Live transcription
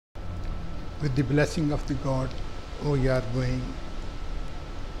With the blessing of the God, we are going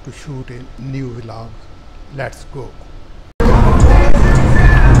to shoot a new vlog. Let's go.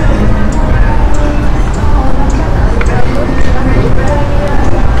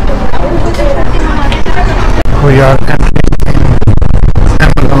 We are entering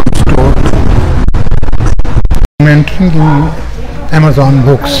Amazon store. I'm entering in Amazon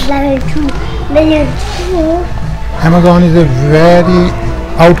books. Amazon is a very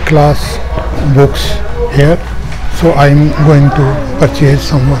outclass books here, so I'm going to purchase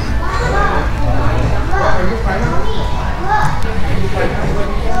someone.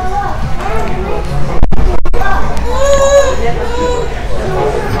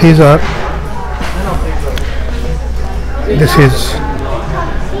 This is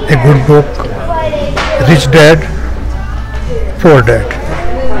a good book, Rich Dad, Poor Dad.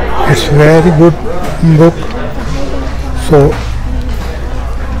 It's very good book, so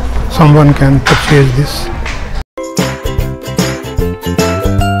someone can purchase this.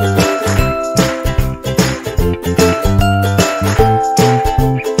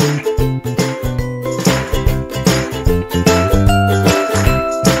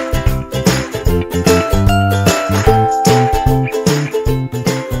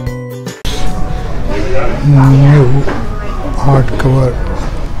 New hardcover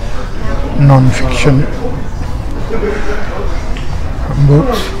non-fiction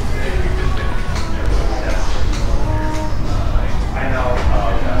books.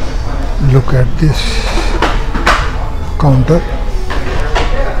 Look at this counter,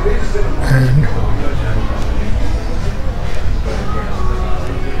 and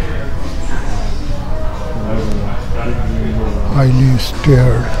highly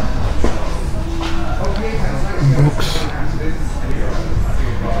stirred books.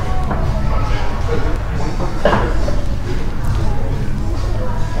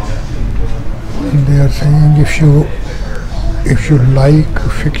 They are saying if you like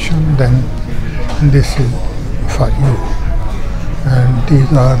fiction, then this is for you. And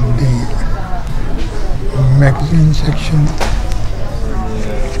these are the magazine section,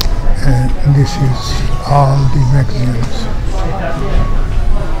 and this is all the magazines.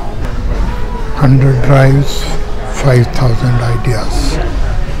 100 drives, 5,000 ideas.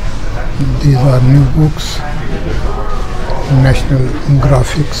 These are new books. National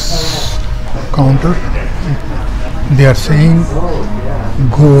Graphics counter. They are saying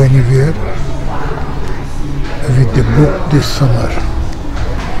go anywhere with the book this summer.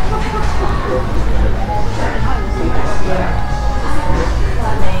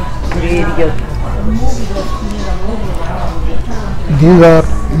 These are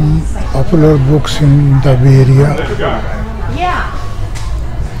popular books in the Bay Area. Yeah.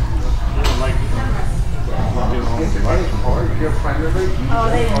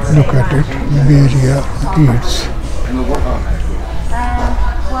 Look at it, Bay Area reads.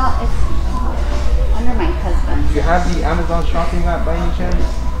 Well, it's under my husband. Do you have the Amazon shopping app by any chance?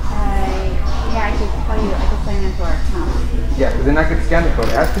 Yeah, I could tell you, I could sign into our account. Yeah, because then I could scan the code.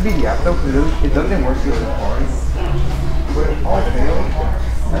 It has to be the app though, because it doesn't work with the cards. But it all fails.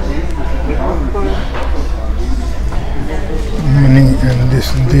 Meaning, and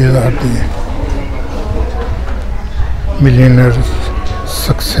these are the Millionaires'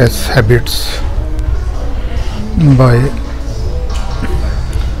 Success Habits by.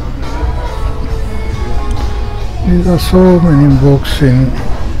 These are so many books in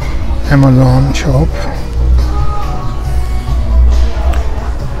Amazon shop.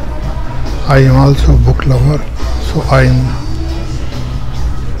 I am also a book lover, so I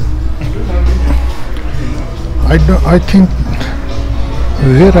think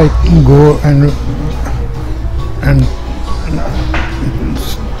where I can go and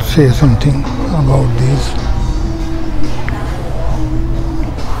say something about these.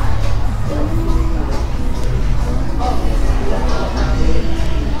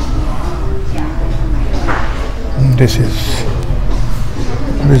 This is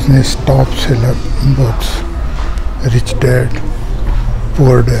business top seller books, Rich Dad,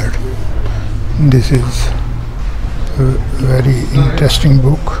 Poor Dad. This is a very interesting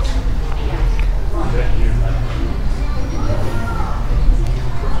book.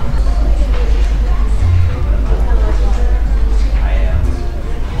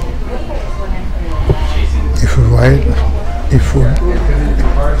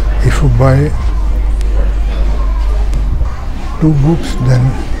 If you buy 2 books, then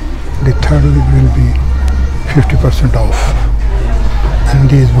the third will be 50% off. And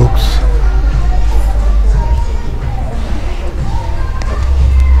these books.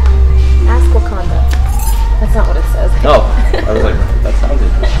 Ask Wakanda. That's not what it says. No, I was like, that sounds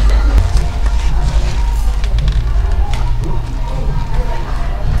interesting.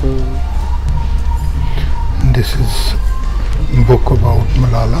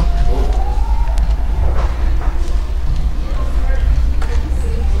 Malala.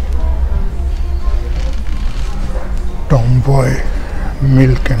 Tomboy,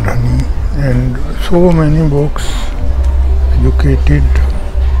 Milk and Honey, and so many books. Educated.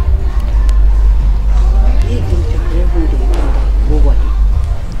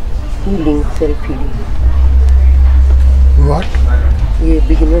 Healing, self-healing. What? A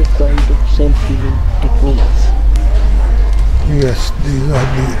beginner's guide to self-healing techniques. Yes, these are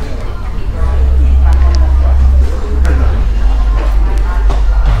the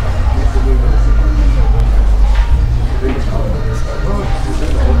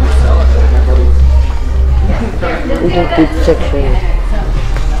It is good section.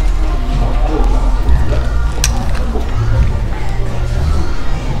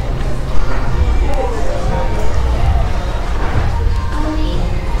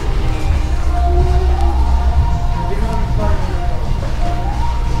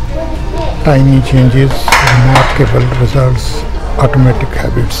 Tiny Changes, Remarkable Results, Automatic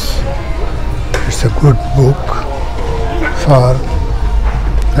Habits. It's a good book for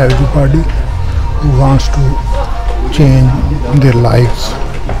everybody who wants to change their lives,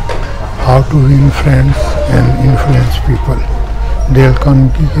 how to win friends and influence people. Dale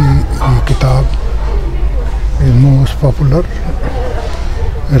Carnegie की किताब is most popular.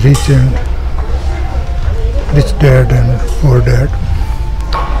 Rich Dad and Poor Dad.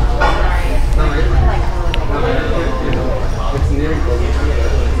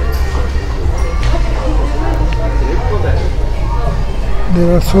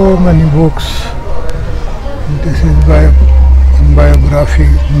 There are so many books. This is biography,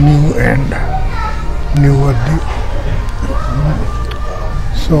 new and newworthy.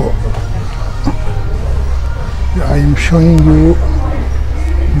 So I am showing you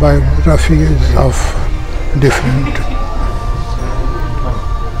biographies of different.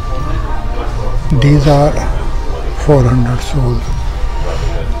 These are 400 souls.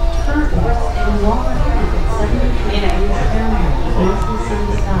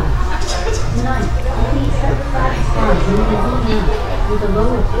 With a low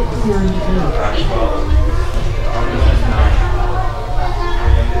of 59 degrees.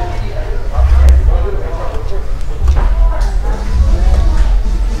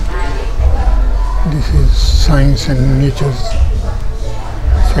 This is Science and Nature's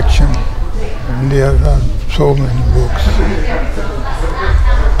section, and there are so many books.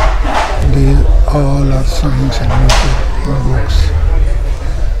 These all are Science and Nature books.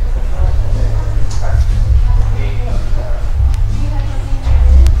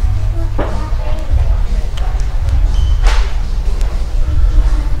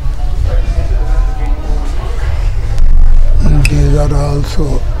 These are also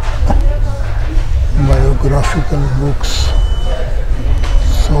biographical books.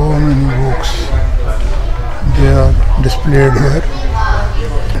 So many books. They are displayed here.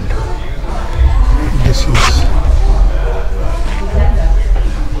 And this is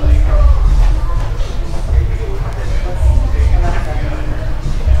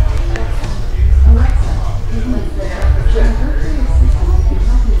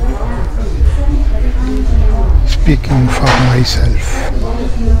Speaking for Myself.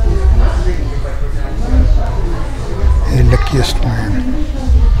 A luckiest man.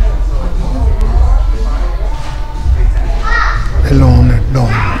 Alone at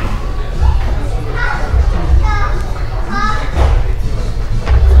dawn.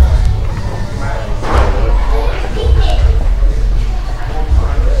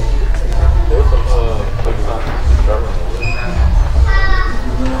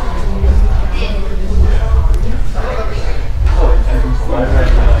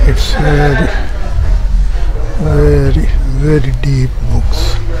 It's very deep books.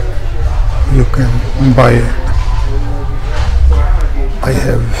 You can buy. I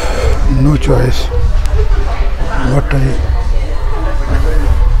have no choice. What I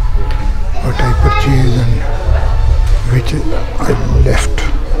purchased and which I left.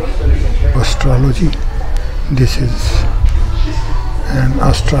 Astrology. This is an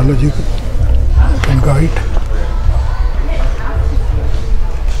astrological guide.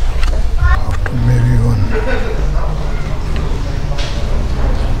 After maybe one.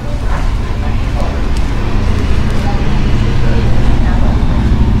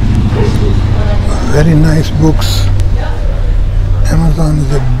 Very nice books. Amazon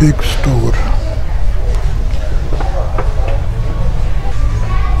is a big store.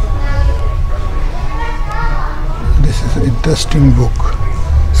 This is an interesting book.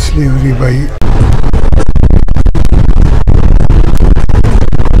 Slavery by